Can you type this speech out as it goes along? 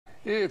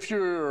If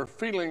you're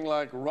feeling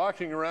like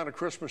rocking around a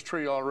Christmas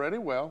tree already,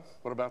 well,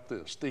 what about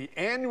this? The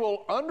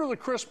annual Under the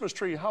Christmas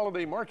Tree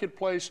Holiday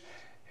Marketplace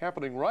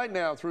happening right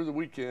now through the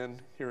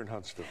weekend here in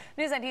Huntsville.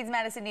 News 19's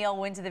Madison Neal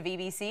went to the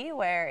VBC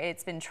where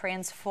it's been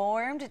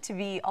transformed to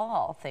be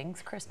all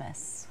things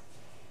Christmas.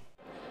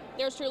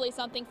 There's truly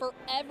something for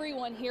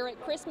everyone here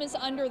at Christmas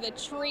Under the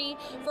Tree,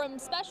 from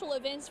special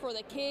events for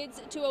the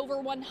kids to over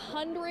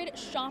 100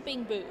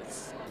 shopping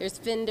booths. There's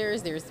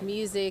vendors, there's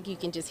music, you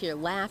can just hear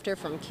laughter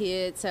from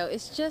kids, so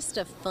it's just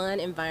a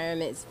fun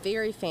environment. It's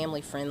very family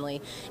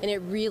friendly, and it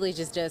really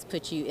just does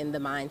put you in the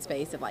mind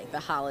space of like the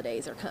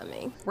holidays are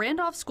coming.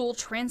 Randolph School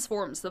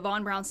transforms the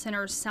Braun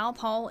Center's South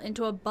Hall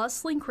into a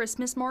bustling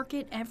Christmas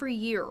market every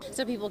year.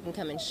 So people can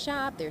come and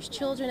shop, there's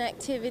children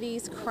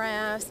activities,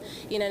 crafts,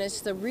 and it's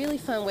just a really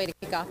fun way to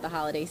kick off the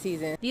holiday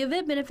season. The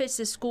event benefits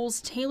the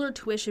school's tailored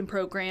tuition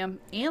program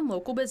and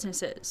local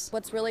businesses.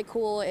 What's really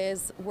cool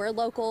is we're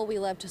local, we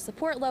love to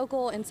support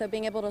local, and so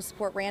being able to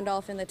support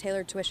Randolph in the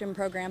tailored tuition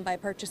program by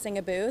purchasing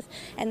a booth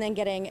and then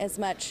getting as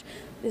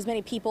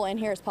many people in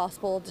here as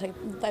possible to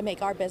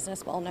make our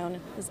business well known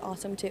is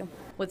awesome too.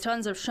 With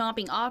tons of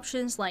shopping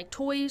options like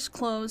toys,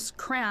 clothes,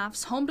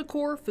 crafts, home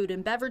decor, food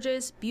and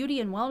beverages, beauty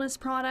and wellness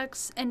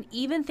products, and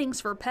even things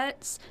for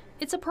pets,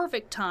 it's a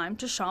perfect time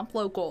to shop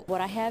local.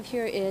 What I have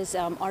here is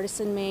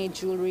artisan-made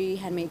jewelry,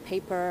 handmade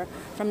paper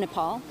from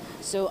Nepal.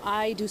 So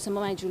I do some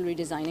of my jewelry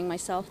designing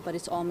myself, but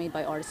it's all made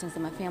by artisans that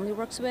my family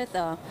works with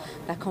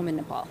back home in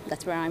Nepal.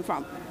 That's where I'm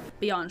from.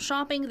 Beyond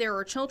shopping, there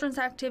are children's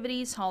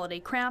activities, holiday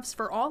crafts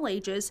for all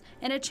ages,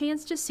 and a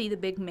chance to see the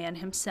big man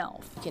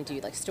himself. You can do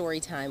like story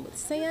time with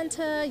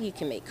Santa, you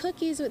can make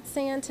cookies with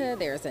Santa,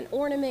 there's an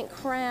ornament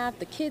craft,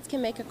 the kids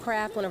can make a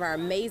craft. One of our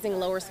amazing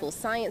lower school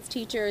science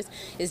teachers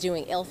is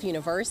doing Elf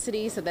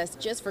University, so that's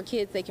just for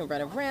kids. They can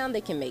run around, they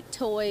can make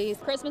toys.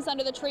 Christmas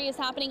Under the Tree is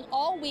happening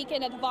all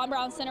weekend at the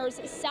Braun Center's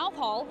South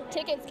Hall.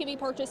 Tickets can be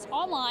purchased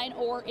online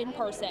or in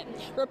person.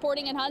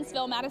 Reporting in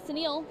Huntsville, Madison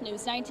Neal,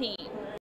 News 19.